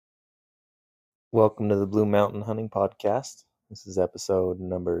Welcome to the Blue Mountain Hunting Podcast. This is episode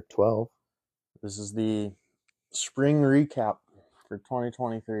number 12. This is the spring recap for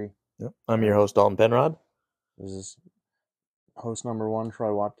 2023. Yep. I'm your host, Dalton Penrod. This is host number 1,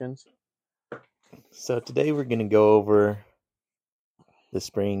 Troy Watkins. So today we're going to go over the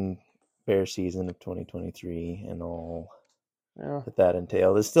spring bear season of 2023 and all that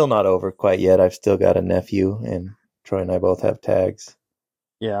entails. It's still not over quite yet. I've still got a nephew, and Troy and I both have tags.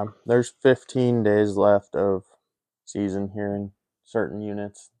 Yeah, there's 15 days left of season here in certain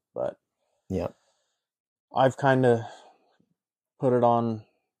units, but yeah, I've kind of put it on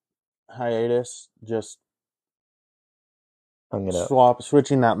hiatus, just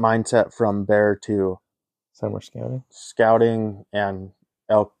switching that mindset from bear to summer scouting and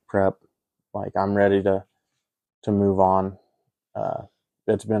elk prep. Like, I'm ready to move on.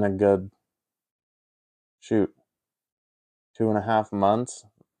 It's been a good 2.5 months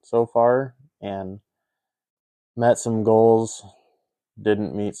so far, and met some goals,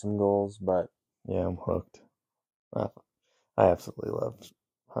 didn't meet some goals, but yeah, I'm hooked. I absolutely love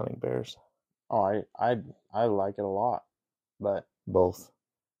hunting bears. Oh, I like it a lot, but both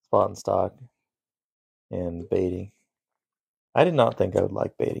spot and stock and baiting. I did not think I would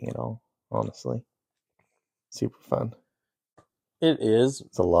like baiting at all, honestly. Super fun. It is.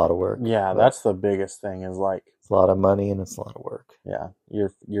 It's a lot of work. Yeah, that's the biggest thing, is like, it's a lot of money and it's a lot of work. Yeah,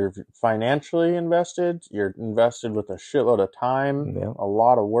 you're financially invested. You're invested with a shitload of time, a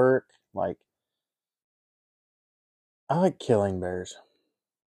lot of work. Like, I like killing bears.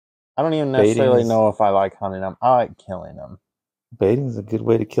 I don't even necessarily know if I like hunting them. I like killing them. Baiting is a good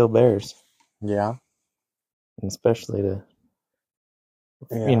way to kill bears. Yeah. And especially to,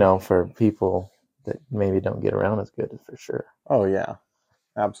 for people that maybe don't get around as good, for sure. Oh, yeah.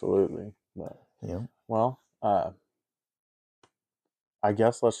 Absolutely. But, yeah. Well, I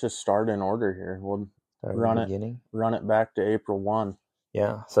guess let's just start in order here. We'll run it back to April 1.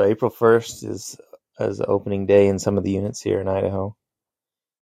 Yeah. So April 1st is opening day in some of the units here in Idaho.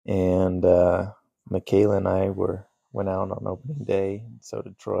 And Michaela and I went out on opening day, and so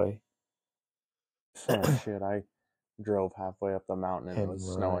did Troy. Oh shit, I drove halfway up the mountain and it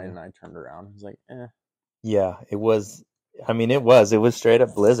was snowing, and I turned around. I was like, eh. Yeah, it was. I mean, it was straight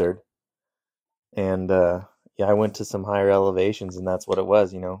up blizzard. And I went to some higher elevations, and that's what it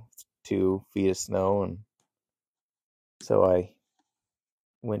was, 2 feet of snow. And so I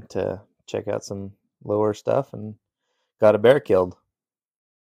went to check out some lower stuff and got a bear killed.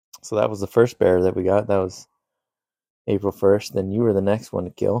 So that was the first bear that we got. That was April 1st. Then you were the next one to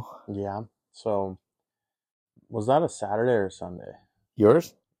kill. Yeah. So was that a Saturday or Sunday?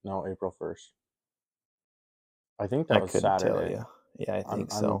 Yours? No, April 1st. I think that was Saturday. Tell you. Yeah, I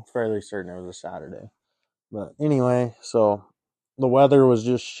think so. I'm fairly certain it was a Saturday. But anyway, so the weather was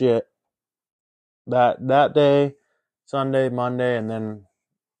just shit that day, Sunday, Monday, and then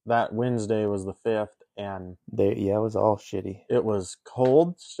that Wednesday was the 5th, and it was all shitty. It was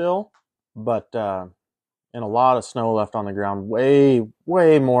cold still, but and a lot of snow left on the ground, way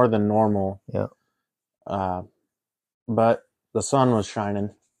more than normal. Yeah. But the sun was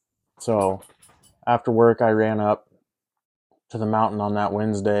shining, so after work I ran up to the mountain on that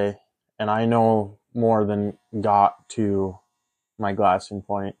Wednesday, and I no more than got to my glassing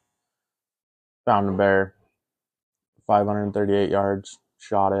point, found a bear, 538 yards,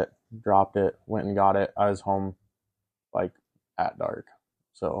 shot it, dropped it, went and got it. I was home like at dark.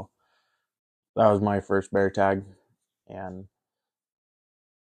 So that was my first bear tag, and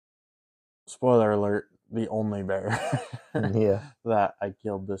spoiler alert, the only bear that I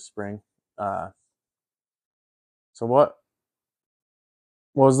killed this spring. So what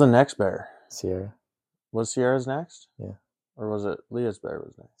was the next bear? Sierra. Was Sierra's next? Yeah. Or was it Leah's bear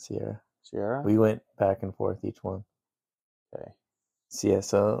was next? Sierra? We went back and forth each one. Okay.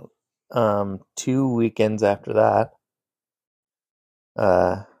 So 2 weekends after that,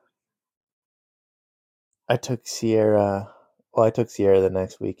 I took Sierra the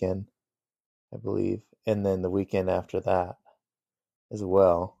next weekend, I believe, and then the weekend after that as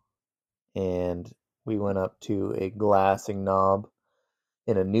well. And we went up to a glassing knob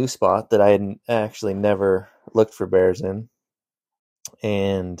in a new spot that I had actually never looked for bears in.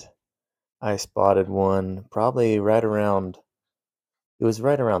 And I spotted one probably right around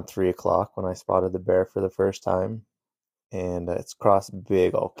 3 o'clock when I spotted the bear for the first time. And it's across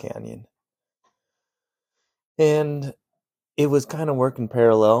Big Old Canyon. And it was kind of working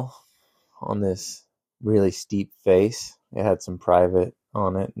parallel on this really steep face. It had some private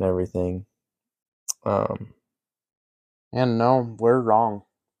on it and everything. And no, we're wrong.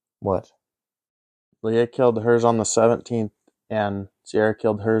 What? Leah killed hers on the 17th, and Sierra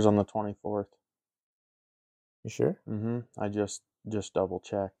killed hers on the 24th. You sure? I just double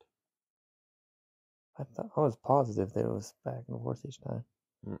checked. I was positive that it was back and forth each time.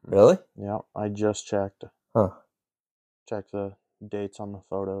 Mm-mm. Really? Yeah, I just checked. Huh. Checked the dates on the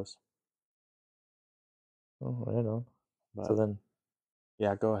photos. Oh, I don't know. But So then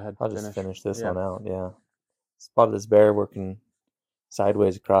yeah, go ahead. I'll just finish this Yeah. one out. Yeah. Spotted this bear working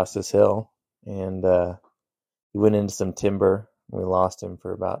sideways across this hill, and he went into some timber. We lost him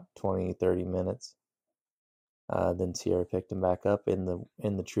for about 20, 30 minutes. Then Sierra picked him back up in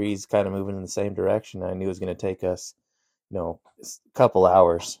the trees, kind of moving in the same direction. I knew it was going to take us, a couple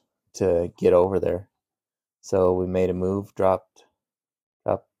hours to get over there. So we made a move, dropped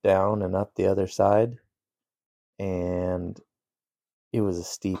down and up the other side, and it was a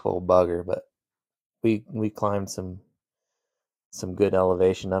steep old bugger, but we climbed some good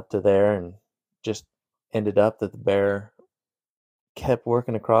elevation up to there, and just ended up that the bear kept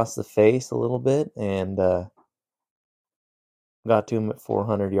working across the face a little bit, and got to him at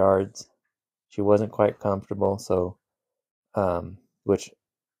 400 yards. She wasn't quite comfortable, so which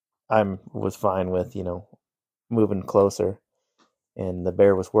I was fine with, moving closer, and the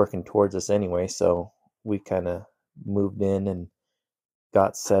bear was working towards us anyway, so we kind of moved in and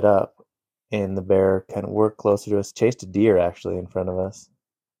got set up, and the bear kind of worked closer to us, chased a deer actually in front of us,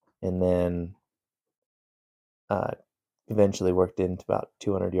 and then uh, eventually worked into about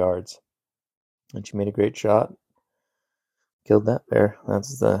 200 yards, and she made a great shot, killed that bear.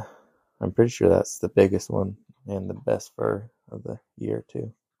 I'm pretty sure that's the biggest one and the best fur of the year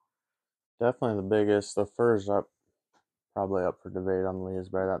too. Definitely the biggest. The fur's probably up for debate on Leah's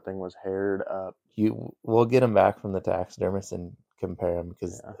bear. That thing was haired up. We'll get them back from the taxidermist and compare them,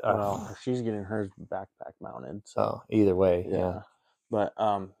 because she's getting hers backpack mounted. So either way, yeah. But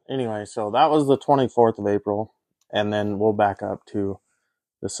anyway, so that was the 24th of April, and then we'll back up to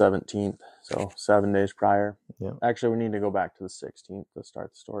the 17th. So 7 days prior. Yeah. Actually, we need to go back to the 16th to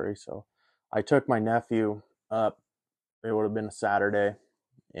start the story. So I took my nephew up. It would have been a Saturday,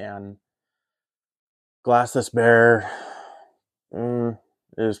 and glassed this bear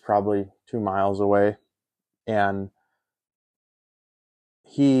is probably 2 miles away, and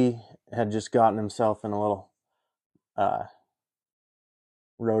he had just gotten himself in a little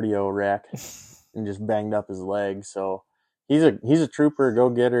rodeo wreck and just banged up his leg. So he's a trooper, go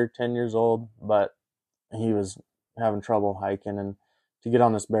getter, 10 years old, but he was having trouble hiking, and to get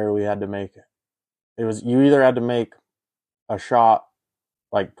on this bear, we had to make you either had to make a shot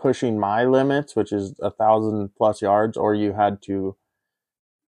like pushing my limits, which is 1,000+ yards, or you had to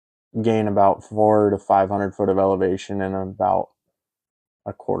gain about 400 to 500 foot of elevation in about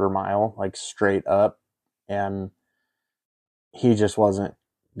a quarter mile, like straight up. And he just wasn't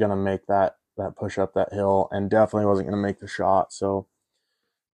gonna make that push up that hill, and definitely wasn't gonna make the shot. So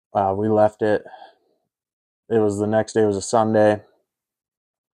we left it. It was the next day. It was a Sunday.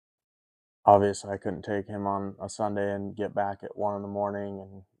 Obviously, I couldn't take him on a Sunday and get back at 1 in the morning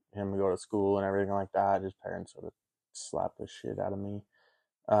and him to go to school and everything like that. His parents would have slapped the shit out of me.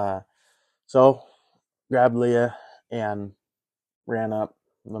 So grabbed Leah and ran up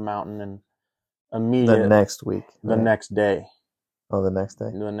the mountain, and immediately The next week, the right? next day. Oh, the next day.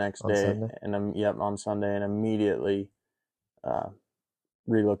 The next on day, Sunday? and on Sunday, and immediately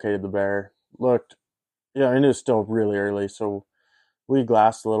relocated the bear. Looked, and it was still really early, so we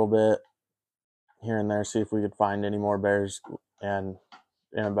glassed a little bit here and there, see if we could find any more bears. And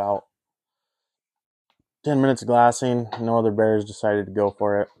in about 10 minutes of glassing, no other bears decided to go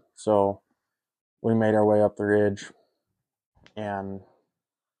for it. So we made our way up the ridge, and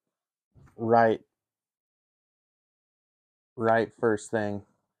right first thing,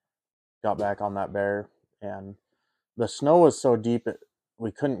 got back on that bear, and the snow was so deep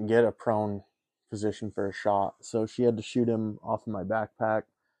we couldn't get a prone position for a shot, so she had to shoot him off of my backpack.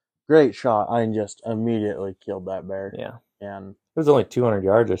 Great shot. I just immediately killed that bear. Yeah. And it was only 200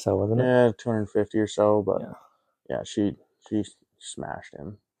 yards or so, wasn't it? Yeah, 250 or so, but yeah, she smashed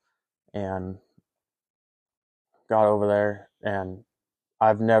him and got over there, and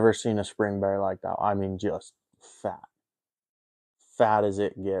I've never seen a spring bear like that. I mean, just fat as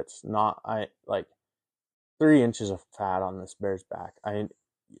it gets. Not like 3 inches of fat on this bear's back.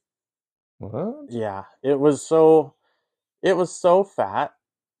 What? Yeah, it was so fat.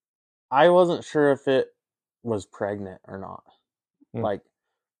 I wasn't sure if it was pregnant or not. Like,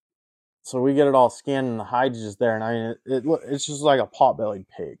 so we get it all skinned and the hide's just there, and I mean, it's just like a pot-bellied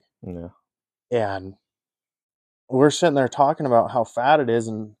pig. Yeah. And we're sitting there talking about how fat it is,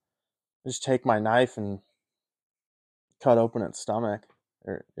 and just take my knife and cut open its stomach,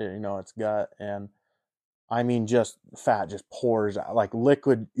 or its gut, and I mean, just fat just pours out, like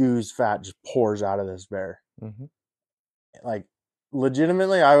liquid ooze fat just pours out of this bear. Mm-hmm. Like,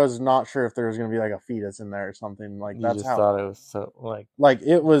 legitimately, I was not sure if there was going to be like a fetus in there or something. Like, You that's just how, thought it was so like,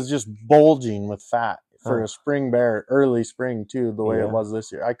 it was just bulging with fat for huh. a spring bear, early spring too, the way it Yeah. was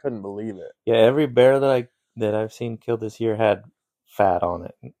this year. I couldn't believe it. Yeah, every bear that I've seen killed this year had fat on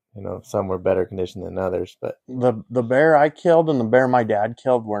it. You know, some were better conditioned than others, but The bear I killed and the bear my dad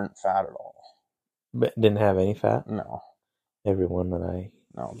killed weren't fat at all. didn't have any fat. No, Every one that I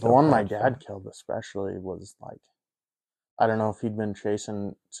no. The killed one my had dad fat. killed especially was like, I don't know if he'd been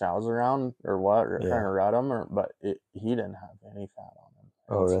chasing sows around or what, or trying Yeah. to rut them, but he didn't have any fat on him.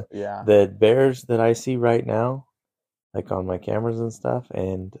 Oh, And so, really? yeah, The bears that I see right now, like on my cameras and stuff,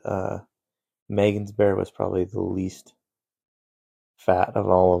 and Megan's bear was probably the least fat of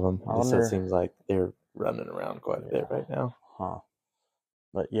all of them. I Just so it wonder, seems like they're running around quite a bit yeah, right now. huh.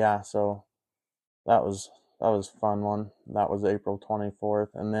 But yeah, so that was a fun one. That was April 24th,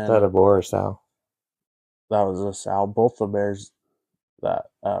 and Is that then a boar or sow? that was a sow. Both the bears that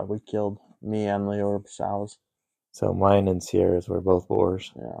we killed, me and Leo, were sows. So mine and Sierra's were both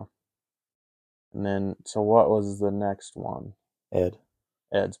boars. Yeah. And then, so what was the next one? Ed.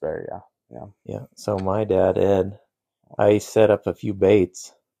 Ed's bear, yeah, yeah. Yeah. So my dad, Ed, I set up a few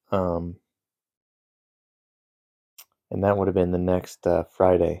baits, and that would have been the next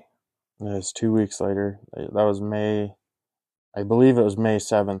Friday. It was 2 weeks later. That was May. I believe it was May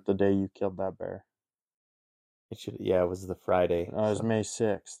 7th, the day you killed that bear. It should, yeah, it was the Friday. No, it was So May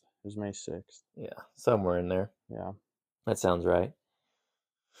 6th. It was May 6th. yeah, somewhere in there. Yeah. That sounds right.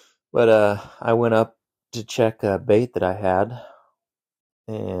 But I went up to check a bait that I had,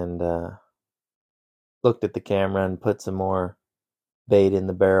 and looked at the camera and put some more bait in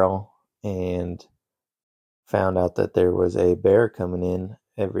the barrel, and found out that there was a bear coming in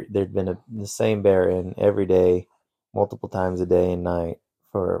there'd been the same bear in every day, multiple times a day and night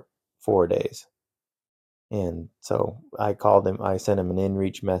for 4 days. And so I called him, I sent him an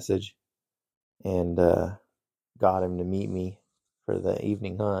in-reach message, and got him to meet me for the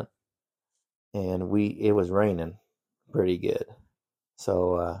evening hunt. And it was raining pretty good.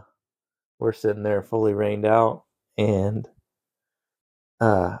 So we're sitting there fully rained out, and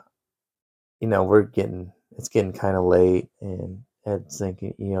uh it's getting kind of late, and Ed's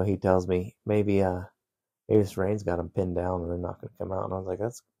thinking, he tells me maybe this rain's got them pinned down and they're not going to come out. And I was like,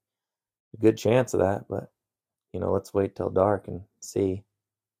 that's a good chance of that, but let's wait till dark and see.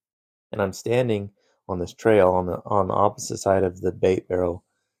 And I'm standing on this trail on the opposite side of the bait barrel,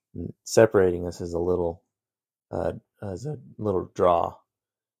 and separating us is uh, a little draw.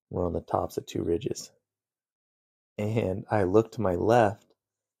 We're on the tops of two ridges, and I look to my left,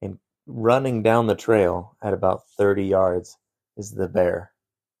 and running down the trail at about 30 yards is the bear.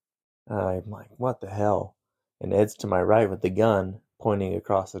 I'm like, what the hell? And Ed's to my right with the gun pointing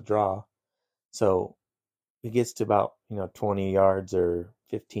across the draw. So he gets to about 20 yards or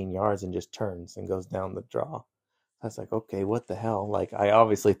 15 yards and just turns and goes down the draw. I was like, okay, what the hell? Like, I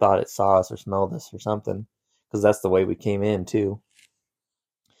obviously thought it saw us or smelled us or something, because that's the way we came in too.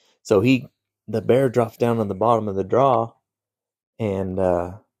 So the bear drops down on the bottom of the draw, and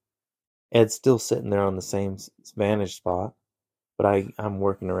Ed's still sitting there on the same vantage spot, but I'm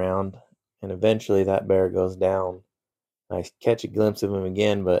working around, and eventually that bear goes down. I catch a glimpse of him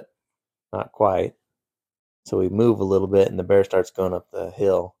again, but not quite. So we move a little bit, and the bear starts going up the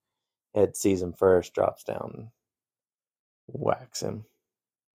hill. Ed sees him first, drops down, and whacks him.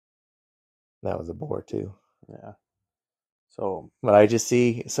 That was a boar too. Yeah. So, But I just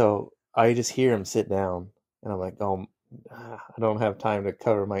hear him sit down, and I'm like, oh, I don't have time to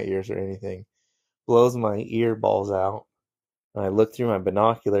cover my ears or anything. Blows my ear balls out, and I look through my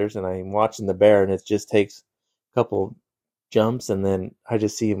binoculars, and I'm watching the bear, and it just takes a couple jumps, and then I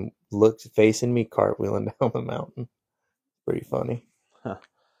just see him facing me, cartwheeling down the mountain. Pretty funny.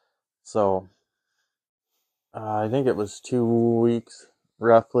 so I think it was 2 weeks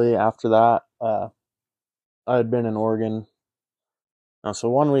roughly after that. I had been in Oregon. So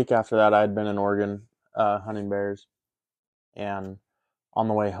 1 week after that, I had been in Oregon hunting bears, and on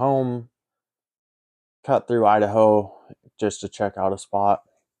the way home, cut through Idaho just to check out a spot.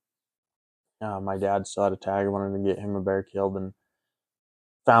 My dad still had a tag. I wanted to get him a bear killed, and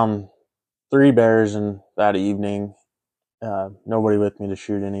found 3 bears in that evening. Nobody with me to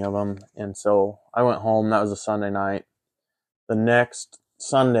shoot any of them, and so I went home. That was a Sunday night. The next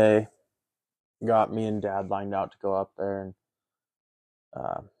Sunday, got me and Dad lined out to go up there, and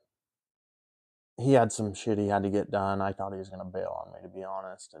uh, he had some shit he had to get done. I thought he was gonna bail on me, to be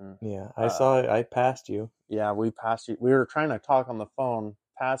honest. And Yeah, I saw it. I passed you. yeah, we passed you. We were trying to talk on the phone,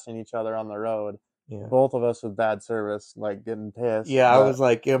 passing each other on the road, Yeah. both of us with bad service, like getting pissed. Yeah, I was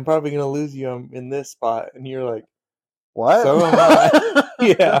like, I'm probably gonna lose you. I'm in this spot, and you're like, what? So am I.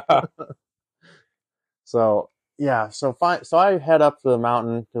 Yeah. So yeah, so fine. So I head up to the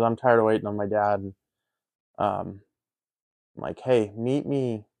mountain because I'm tired of waiting on my dad. And, I'm like, hey, meet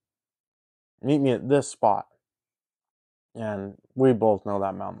me at this spot. And we both know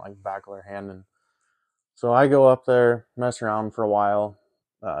that mountain like back of our hand. And so I go up there, mess around for a while,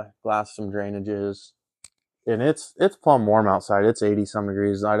 glass some drainages, and it's plumb warm outside. It's 80 some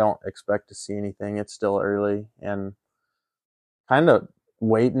degrees. I don't expect to see anything. It's still early, and kind of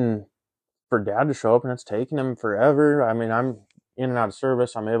waiting for Dad to show up, and it's taking him forever. I mean, I'm in and out of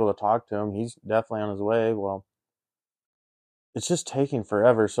service. I'm able to talk to him. He's definitely on his way. Well, it's just taking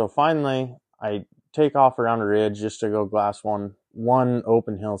forever. So finally, I take off around a ridge just to go glass one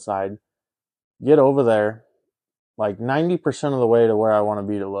open hillside. Get over there, like 90% of the way to where I want to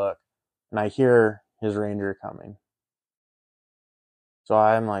be to look, and I hear his ranger coming. So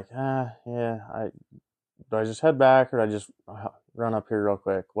I'm like, yeah, do I just head back or do I just run up here real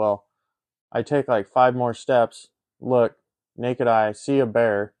quick? Well, I take like 5 more steps, look, naked eye, see a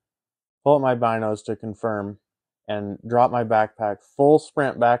bear, pull up my binos to confirm, and drop my backpack, full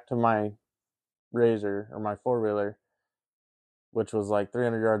sprint back to my Razor or my 4-wheeler, which was like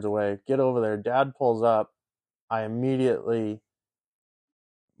 300 yards away. Get over there. Dad pulls up. I immediately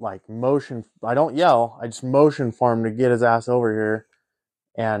like motion. I don't yell. I just motion for him to get his ass over here.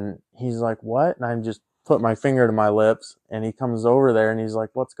 And he's like, what? And I'm just put my finger to my lips, and he comes over there and he's like,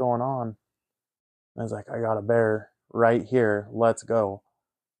 what's going on? And I was like, I got a bear right here. Let's go.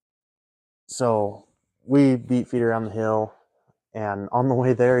 So we beat feet around the hill, and on the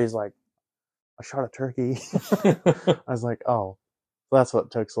way there, he's like, I shot a turkey. I was like, oh, that's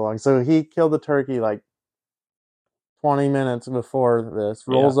what took so long. So he killed the turkey like 20 minutes before this,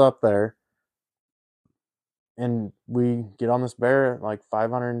 rolls up there, and we get on this bear at like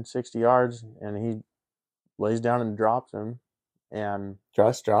 560 yards, and he lays down and drops him. And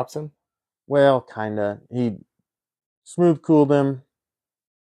Just drops him? well, kind of. He smooth cooled him,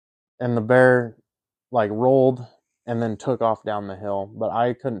 and the bear like rolled and then took off down the hill. But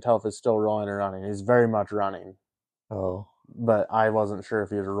I couldn't tell if it's still rolling or running. He's very much running. Oh. But I wasn't sure if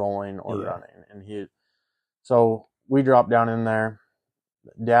he was rolling or running. And so we dropped down in there.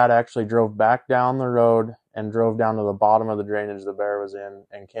 Dad actually drove back down the road and drove down to the bottom of the drainage the bear was in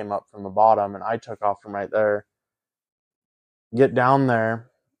and came up from the bottom, and I took off from right there. Get down there,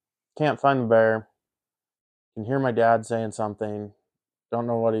 can't find the bear. Can hear my dad saying something. Don't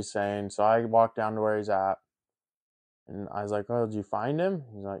know what he's saying. So I walk down to where he's at. And I was like, oh, did you find him?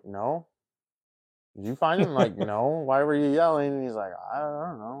 He's like, no. Did you find him? I'm like, no. Why were you yelling? And he's like, I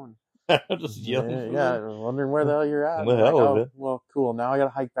don't know. Just yelling. Yeah, I was wondering where the hell you're at. The hell like, of it. Well, cool. Now I got to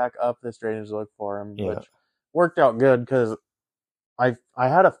hike back up this drainage to look for him, Yeah. which worked out good because I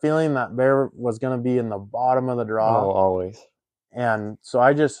had a feeling that bear was going to be in the bottom of the draw. Oh, always. And so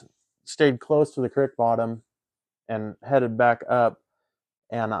I just stayed close to the creek bottom and headed back up.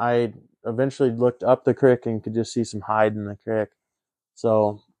 And I eventually looked up the creek and could just see some hide in the creek.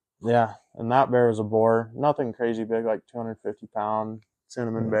 So, yeah. And that bear was a boar. Nothing crazy big, like 250-pound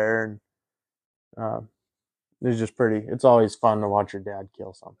cinnamon bear. And it's just pretty. It's always fun to watch your dad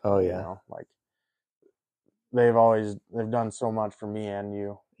kill something. Oh, yeah. You know? Like, they've done so much for me and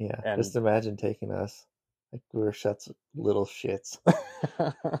you. Yeah. And just imagine taking us. Like we were such little shits.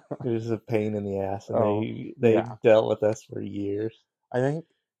 It was a pain in the ass, and they dealt with us for years. I think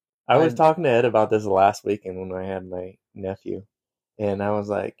I was talking to Ed about this last weekend when I had my nephew, and I was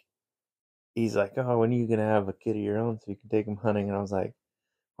like, he's like, oh, when are you gonna have a kid of your own so you can take him hunting? And I was like,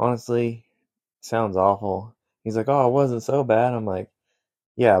 honestly, sounds awful. He's like, oh, it wasn't so bad. I'm like,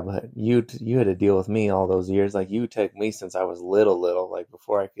 yeah, but you had to deal with me all those years. Like you took me since I was little, like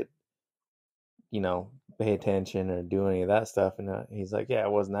before I could, pay attention or do any of that stuff. And he's like, yeah,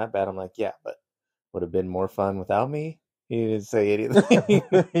 it wasn't that bad. I'm like, yeah, but would have been more fun without me. He didn't say anything.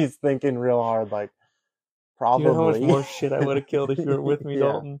 He's thinking real hard, like, probably. Do you know how much more shit I would have killed if you were with me,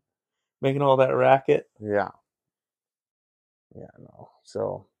 Dalton? Making all that racket. Yeah. Yeah, no.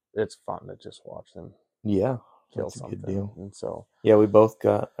 So it's fun to just watch them. Yeah. Kill that's something. A good deal. And so. Yeah, we both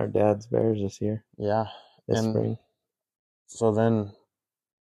got our dad's bears this year. Yeah. This spring. So then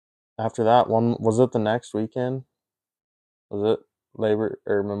after that one, was it the next weekend? Was it Labor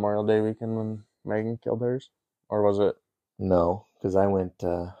or Memorial Day weekend when Megan killed hers? Or was it? No, because I went.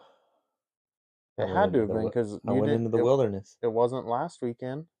 It had to have been because I went into the wilderness. It wasn't last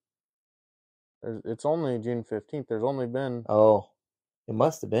weekend. It's only June 15th. There's only been. Oh, it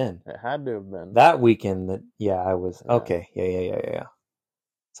must have been. It had to have been that weekend. I was okay. Yeah.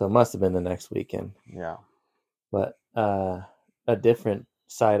 So it must have been the next weekend. Yeah. But a different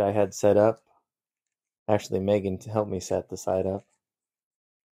site I had set up, actually Megan helped me set the site up,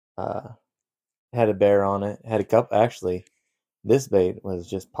 had a bear on it. Had a couple, actually, this bait was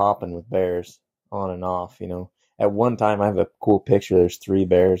just popping with bears on and off, At one time, I have a cool picture. There's 3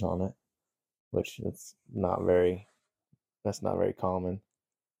 bears on it, which that's not very common.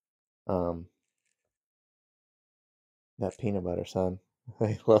 Um, that peanut butter, son.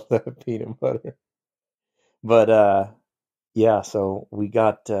 I love that peanut butter. But yeah, so we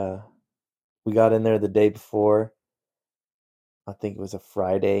got in there the day before. I think it was a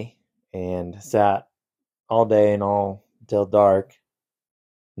Friday, and sat all day and all till dark.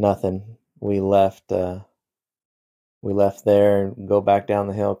 Nothing. We left there and go back down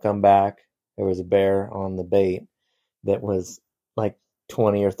the hill, come back. There was a bear on the bait that was like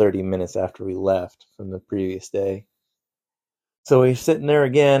 20 or 30 minutes after we left from the previous day. So we're sitting there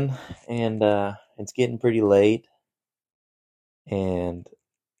again, and it's getting pretty late, and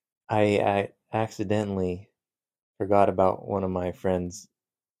I accidentally forgot about one of my friend's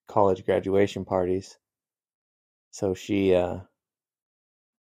college graduation parties. So she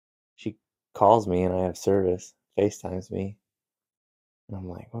calls me, and I have service, FaceTimes me, and I'm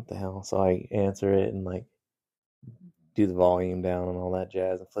like, what the hell? So I answer it and like do the volume down and all that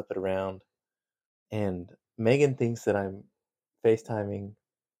jazz and flip it around. And Megan thinks that I'm FaceTiming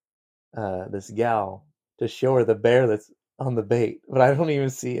this gal to show her the bear that's on the bait, but I don't even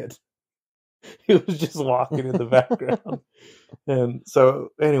see it. He was just walking in the background. And so,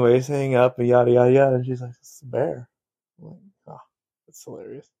 anyways, hang up and yada, yada, yada. And she's like, it's a bear. I'm like, oh, that's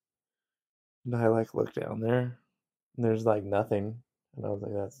hilarious. And I like look down there and there's like nothing. And I was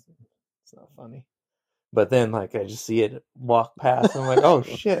like, it's not funny. But then like I just see it walk past and I'm like, oh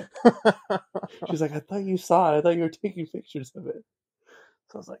shit. She's like, I thought you saw it. I thought you were taking pictures of it.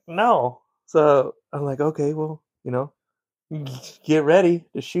 So I was like, no. So I'm like, okay, well, get ready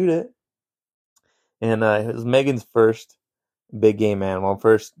to shoot it. And it was Megan's first big game animal,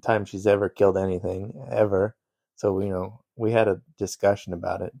 first time she's ever killed anything, ever. So, we had a discussion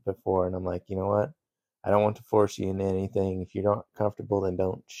about it before, and I'm like, you know what? I don't want to force you into anything. If you're not comfortable, then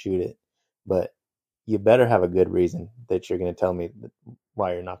don't shoot it. But you better have a good reason that you're going to tell me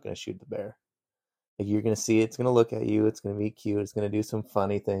why you're not going to shoot the bear. Like, you're going to see it, it's going to look at you, it's going to be cute, it's going to do some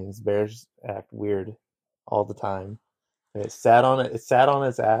funny things. Bears act weird all the time. And it sat on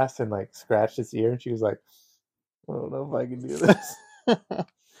its ass and like scratched its ear, and she was like, I don't know if I can do this.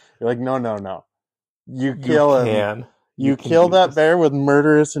 You're like, no. You You kill him. can. You kill do that this. bear with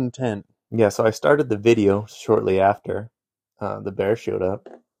murderous intent. Yeah, so I started the video shortly after the bear showed up.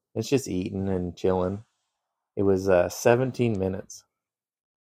 It's just eating and chilling. It was 17 minutes.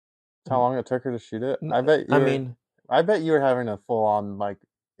 That's how long it took her to shoot it. I bet you were having a full on like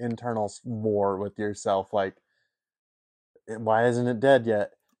internal war with yourself. Like, why isn't it dead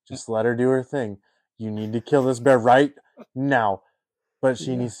yet? Just let her do her thing. You need to kill this bear right now. But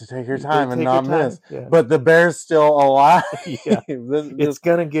she needs to take her time and not miss. Yeah. But the bear's still alive. Yeah. It's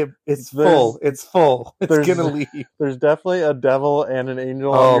full. It's full. It's gonna leave. There's definitely a devil and an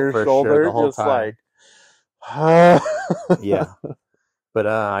angel on your shoulder, sure, the whole just time. Like yeah. But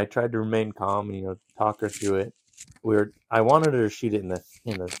I tried to remain calm and talk her through it. I wanted her to shoot it in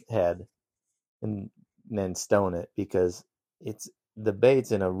the head and then stone it, because the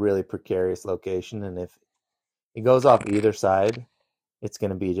bait's in a really precarious location, and if it goes off either side, it's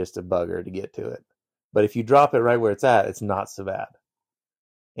going to be just a bugger to get to it. But if you drop it right where it's at, it's not so bad.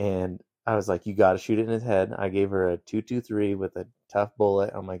 And I was like, you got to shoot it in his head. I gave her a 223 with a tough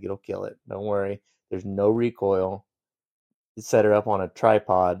bullet. I'm like, it'll kill it. Don't worry. There's no recoil. Set her up on a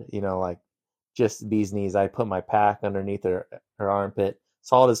tripod, like just bee's knees. I put my pack underneath her armpit,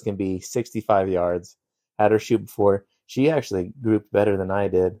 solid as can be, 65 yards. Had her shoot before. She actually grouped better than I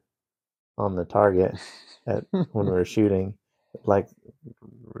did on the target when we were shooting, like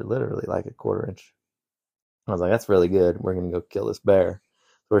literally like a quarter inch. I was like, that's really good. We're going to go kill this bear.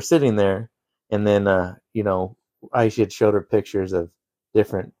 So we're sitting there, and then, I had showed her pictures of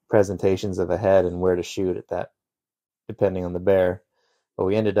different presentations of a head and where to shoot at that, depending on the bear. But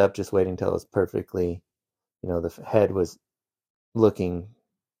we ended up just waiting till it was perfectly, the head was looking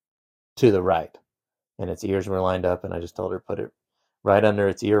to the right and its ears were lined up, and I just told her put it right under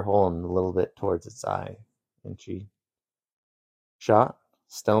its ear hole and a little bit towards its eye. And she shot,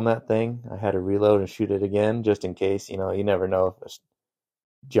 stoned that thing. I had to reload and shoot it again just in case, you never know if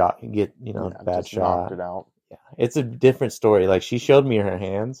a get, bad shot. Knocked it out. Yeah, it's a different story. Like, she showed me her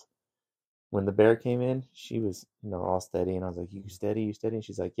hands. When the bear came in, she was, all steady, and I was like, you steady? And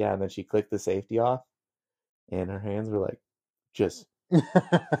she's like, yeah. And then she clicked the safety off, and her hands were like just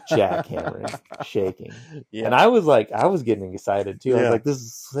jackhammering, shaking. Yeah. And I was getting excited too. I was Yeah. like, this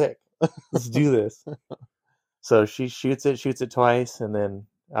is sick. Let's do this. So she shoots it twice, and then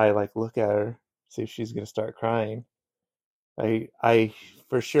I like look at her, see if she's gonna start crying. I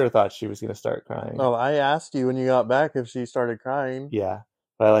for sure thought she was gonna start crying. Well, I asked you when you got back if she started crying. Yeah.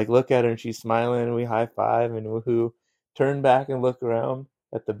 But I like look at her and she's smiling and we high five and woohoo. Turn back and look around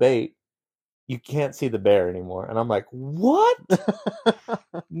at the bait. You can't see the bear anymore. And I'm like, what?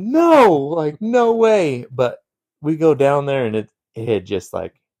 No, like no way. But we go down there and it had just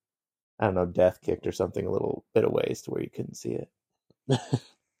like, I don't know, death kicked or something a little bit of ways to where you couldn't see it.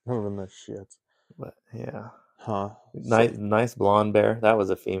 Moving the shit. But yeah. Huh. Nice blonde bear. That was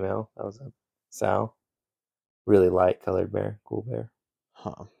a female. That was a sow. Really light colored bear. Cool bear.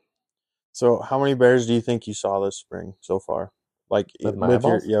 Huh. So how many bears do you think you saw this spring so far? Like With my with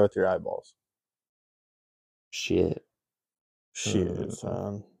eyeballs? with your eyeballs. Shit. Shit,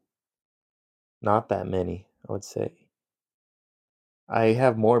 son. Not that many, I would say. I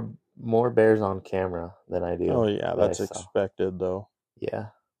have more bears on camera than I Oh do yeah, that I that's saw. expected though. Yeah.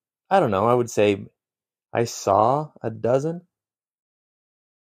 I don't know. I would say I saw a dozen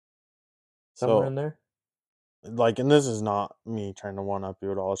somewhere in So there. like, and this is not me trying to one up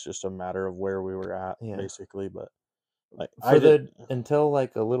you at all. It's just a matter of where we were at, Yeah. basically. But like, I For did. until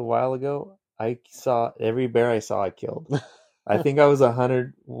like a little while ago, I saw every bear I saw I killed. I think I was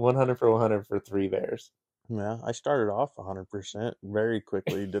 100 for 100 for 3 bears. Yeah, I started off 100%. Very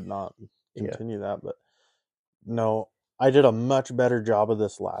quickly did not Yeah. continue that, but no, I did a much better job of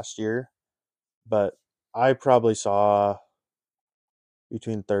this last year. But I probably saw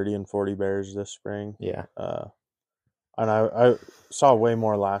between 30 and 40 bears this spring. Yeah. And I saw way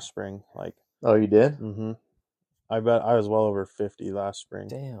more last spring. Like, Oh, you did? I bet I was well over 50 last spring.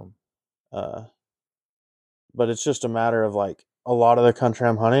 Damn. But it's just a matter of like a lot of the country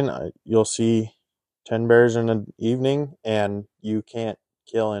I'm hunting, you'll see 10 bears in an evening and you can't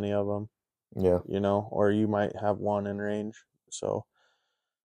kill any of them, Yeah. or you might have one in range. So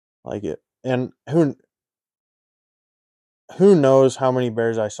like it, and who knows how many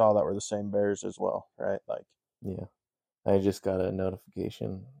bears I saw that were the same bears as well, right? Like, Yeah. I just got a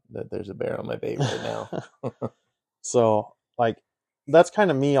notification that there's a bear on my bait right now. so like that's kind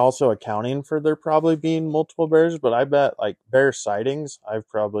of me also accounting for there probably being multiple bears, but I bet like bear sightings I've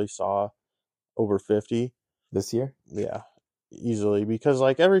probably saw over 50 This year? Yeah, easily, because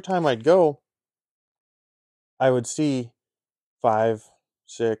like every time I'd go, I would see 5,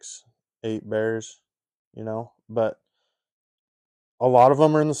 6, 8 bears, but a lot of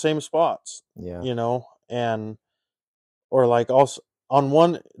them are in the same spots, Yeah. and or like also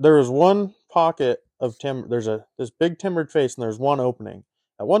on there was one pocket of timber. There's this big timbered face, and there's one opening.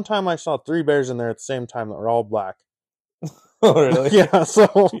 At one time, I saw 3 bears in there at the same time that were all black. Oh, really? Yeah, so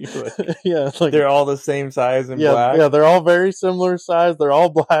like, yeah, like they're all the same size and yeah, black. yeah, they're all very similar size. They're all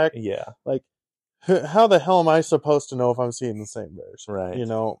black. Yeah. Like, how the hell am I supposed to know if I'm seeing the same bears? Right.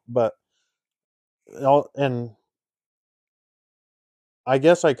 But and I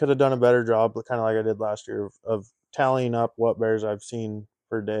guess I could have done a better job, kind of like I did last year, of tallying up what bears I've seen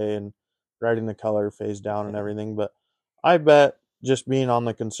per day and writing the color phase down and everything. But I bet, just being on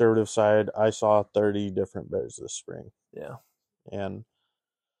the conservative side, I saw 30 different bears this spring. Yeah. And,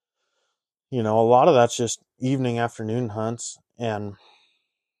 a lot of that's just evening, afternoon hunts. And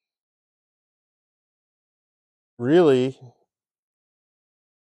really,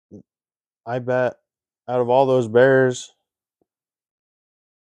 I bet out of all those bears,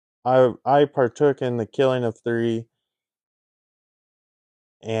 I partook in the killing of 3,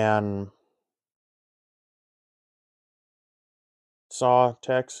 and saw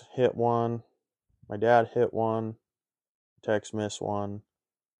Tex hit 1. My dad hit 1. Tex missed 1.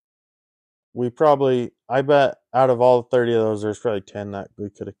 I bet out of all 30 of those, there's probably 10 that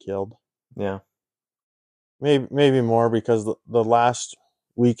we could have killed. Yeah. Maybe more, because the last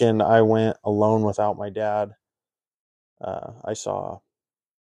weekend I went alone without my dad, I saw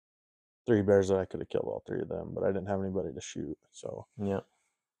 3 bears that I could have killed all 3 of them, but I didn't have anybody to shoot. So, Yeah.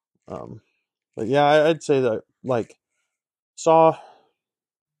 But yeah, I'd say that like saw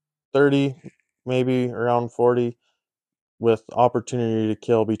 30, maybe around 40, with opportunity to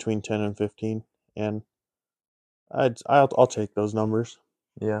kill between 10 and 15, and I'll take those numbers.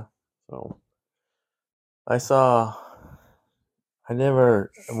 Yeah. So I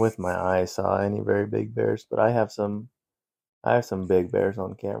never with my eyes saw any very big bears, but I have some big bears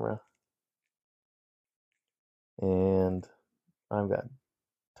on camera. And I've got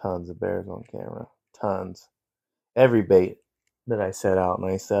tons of bears on camera. Tons. Every bait that I set out, and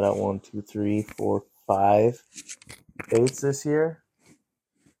I set out 1, 2, 3, 4, 5 baits this year.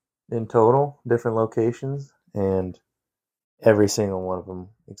 in total, different locations, and every single one of them,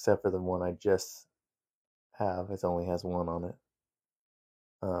 except for the one I just have, it only has one on it.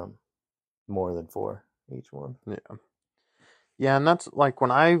 More than 4 each one. Yeah. Yeah, and that's like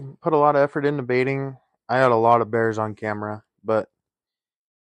when I put a lot of effort into baiting, I had a lot of bears on camera, but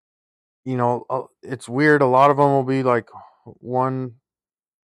it's weird. A lot of them will be like one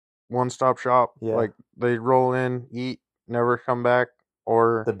stop shop. Yeah. Like they roll in, eat, never come back,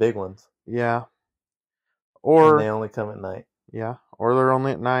 or The big ones. yeah, And they or only come at night. yeah, or they're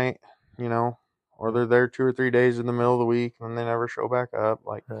only at night, or they're there 2 or 3 days in the middle of the week and they never show back up.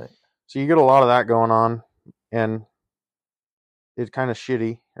 Like, Right. so you get a lot of that going on, and it's kind of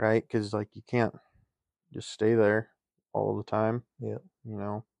shitty, right? Because like you can't just stay there all the time, Yeah.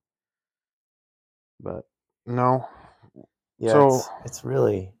 But no. Yeah, So it's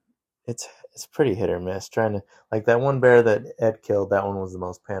really it's pretty hit or miss. Trying to, like, that one bear that Ed killed, that one was the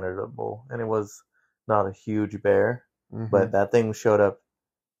most palatable, and it was not a huge bear, but that thing showed up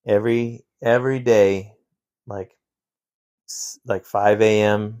every day, like 5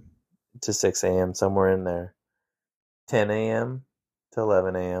 a.m. to 6 a.m., somewhere in there, 10 a.m. to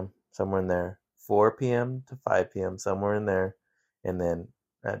 11 a.m., somewhere in there, 4 p.m. to 5 p.m., somewhere in there, and then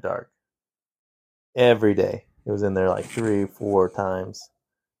at dark. Every day. It was in there like 3-4 times,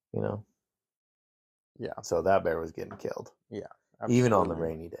 you know. yeah, So that bear was getting killed, yeah, even on the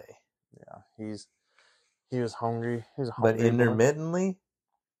absolutely. rainy day. Yeah, he was hungry. He's a But hungry boy. intermittently,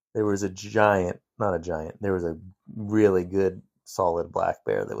 there was not a giant, there was a really good, solid black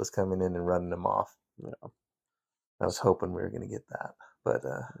bear that was coming in and running him off. Yeah, I was hoping we were going to get that, but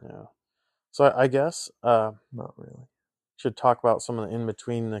yeah. So I guess not really. should talk about some of the in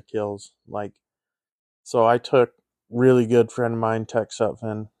between the kills. Like, so I took really good friend of mine, Tex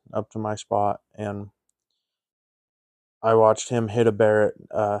Sutphin, up to my spot, and I watched him hit a bear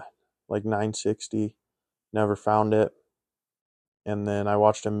at like 960, never found it, and then I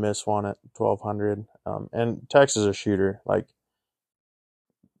watched him miss one at 1200. And Tex is a shooter. Like,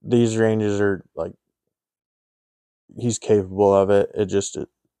 these ranges are like, he's capable of it.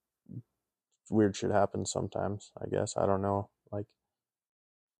 Weird shit happens sometimes, I guess. I don't know. Like,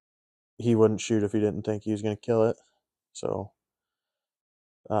 he wouldn't shoot if he didn't think he was going to kill it. So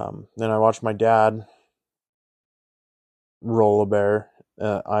then I watched my dad roll a bear.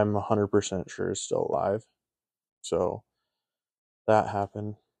 I'm 100% sure is still alive. So that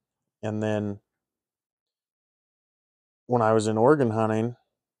happened. And then when I was in Oregon hunting,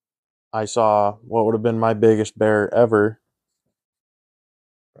 I saw what would have been my biggest bear ever.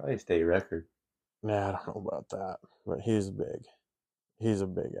 Probably state record. Nah, I don't know about that, but he's big. He's a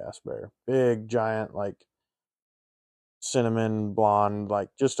big ass bear. Big, giant, like cinnamon blonde, like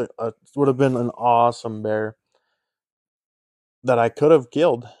just would have been an awesome bear that I could have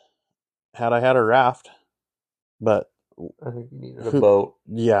killed had I had a raft. But I think you needed a boat.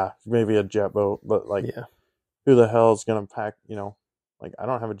 Yeah, maybe a jet boat, but like, Yeah. who the hell is gonna pack? Like, I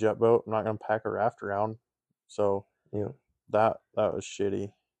don't have a jet boat. I'm not gonna pack a raft around. So Yeah. that was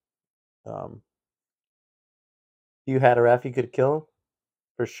shitty. You had a raft, you could kill him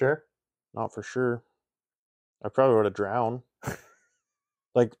for sure. Not for sure. I probably would have drowned.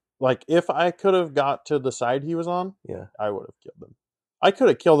 like if I could have got to the side he was on, Yeah. I would have killed him. I could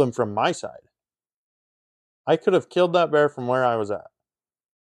have killed him from my side. I could have killed that bear from where I was at.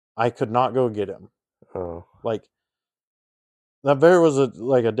 I could not go get him. Oh. Like, that bear was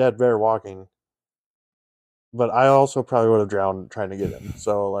like a dead bear walking, but I also probably would have drowned trying to get him.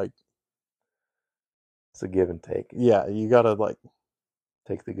 So like, It's a give and take. yeah, you gotta like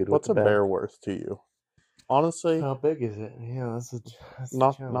Take the good with what's the a bad. bear worth to you? Honestly, How big is it? Yeah, that's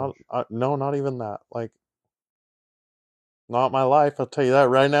not no, not even that. Like, not my life. I'll tell you that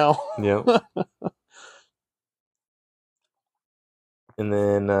right now. Yep. And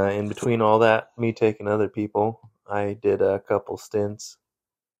then in between all that, me taking other people, I did a couple stints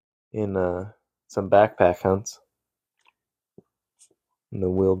in some backpack hunts in the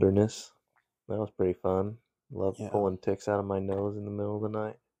wilderness. That was pretty fun. Love pulling ticks out of my nose in the middle of the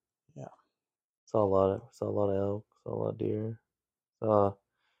night. Yeah. Saw a lot of elk, saw a lot of deer.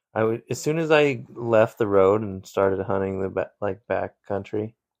 As soon as I left the road and started hunting the back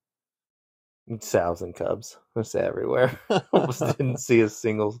country, sows and cubs was everywhere. Almost didn't see a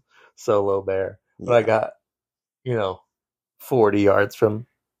single solo bear, but I got 40 yards from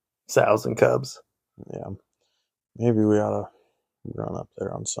sows and cubs. Yeah, maybe we ought to run up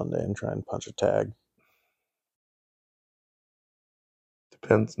there on Sunday and try and punch a tag.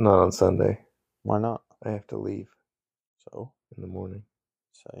 Depends. Not on Sunday. Why not? I have to leave. So in the morning.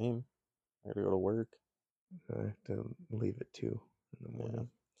 Same. I gotta go to work. I have to leave at 2 in the morning.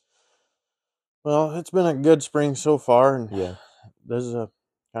 Well, it's been a good spring so far, and Yeah. this is a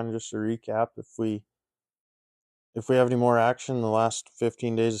kind of just a recap. If we have any more action in the last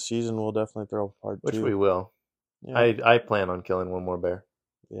 15 days of season, we'll definitely throw part Which 2. we will. Yeah, I plan on killing one more bear,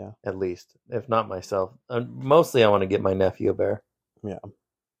 yeah, at least, if not myself. Mostly, I want to get my nephew a bear. yeah.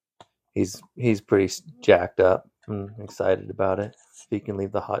 He's pretty jacked up. I'm excited about it. If he can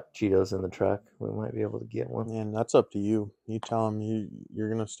leave the hot Cheetos in the truck, we might be able to get one. And that's up to you. You tell him you're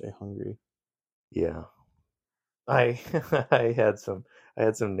gonna stay hungry. Yeah. I I had some I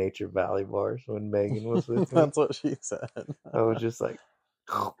had some Nature Valley bars when Megan was with me. That's what she said. I was just like,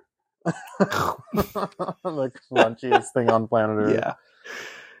 The crunchiest thing on planet Earth. yeah.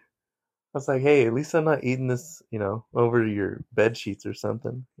 I was like, hey, at least I'm not eating this, over your bed sheets or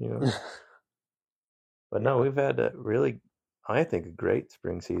something, But no, Yeah. we've had a really, I think, a great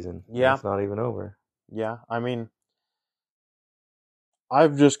spring season. Yeah. It's not even over. Yeah, I mean,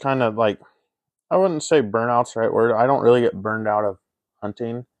 I've just kind of like, I wouldn't say burnout's the right word. I don't really get burned out of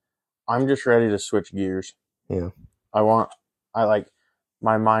hunting. I'm just ready to switch gears. Yeah. I like,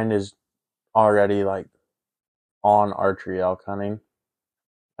 my mind is already like on archery elk hunting.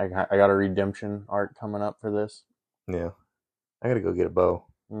 I got a redemption arc coming up for this. Yeah. I gotta go get a bow.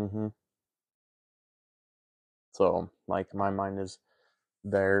 Mm-hmm. So like my mind is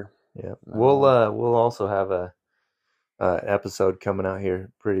there. Yeah. We'll also have a episode coming out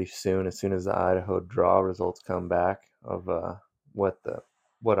here pretty soon, as soon as the Idaho draw results come back, of what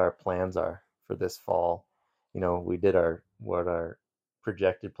our plans are for this fall. We did what our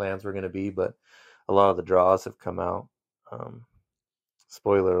projected plans were going to be, but a lot of the draws have come out.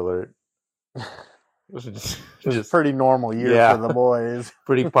 Spoiler alert. Just pretty normal year yeah, for the boys.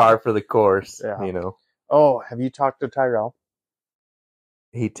 pretty par for the course. Yeah. Oh, have you talked to Tyrell?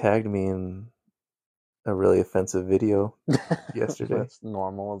 He tagged me in a really offensive video yesterday. That's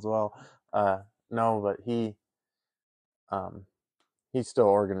normal as well. No, but he's still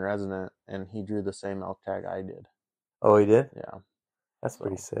Oregon resident, and he drew the same elk tag I did. Oh, he did? Yeah, That's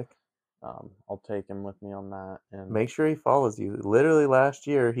pretty sick. I'll take him with me on that. And make sure he follows you. Literally last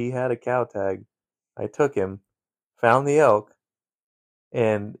year, he had a cow tag. I took him, found the elk,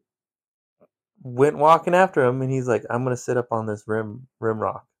 and went walking after him. And he's like, "I'm gonna sit up on this rim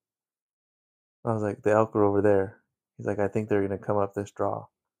rock." I was like, "The elk are over there." He's like, "I think they're gonna come up this draw." I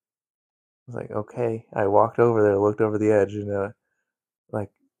was like, "Okay." I walked over there, looked over the edge, and like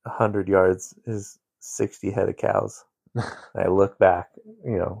 100 yards is 60 head of cows. I look back,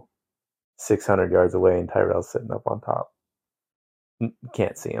 600 yards away, and Tyrell's sitting up on top.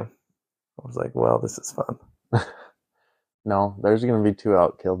 Can't see him. I was like, well, this is fun. No, there's going to be 2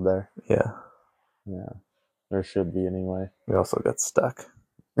 elk killed there. Yeah. Yeah. There should be anyway. We also got stuck.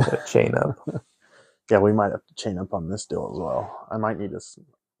 Got to chain up. Yeah, we might have to chain up on this deal as well. I might need a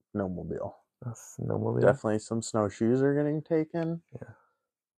snowmobile. A snowmobile? Definitely some snowshoes are getting taken. Yeah.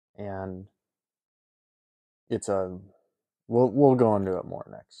 And it's we'll go into it more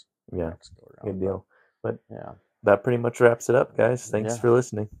next. Yeah. Next go around. Good deal. But yeah. That pretty much wraps it up, guys. Thanks for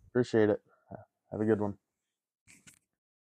listening. Appreciate it. Have a good one.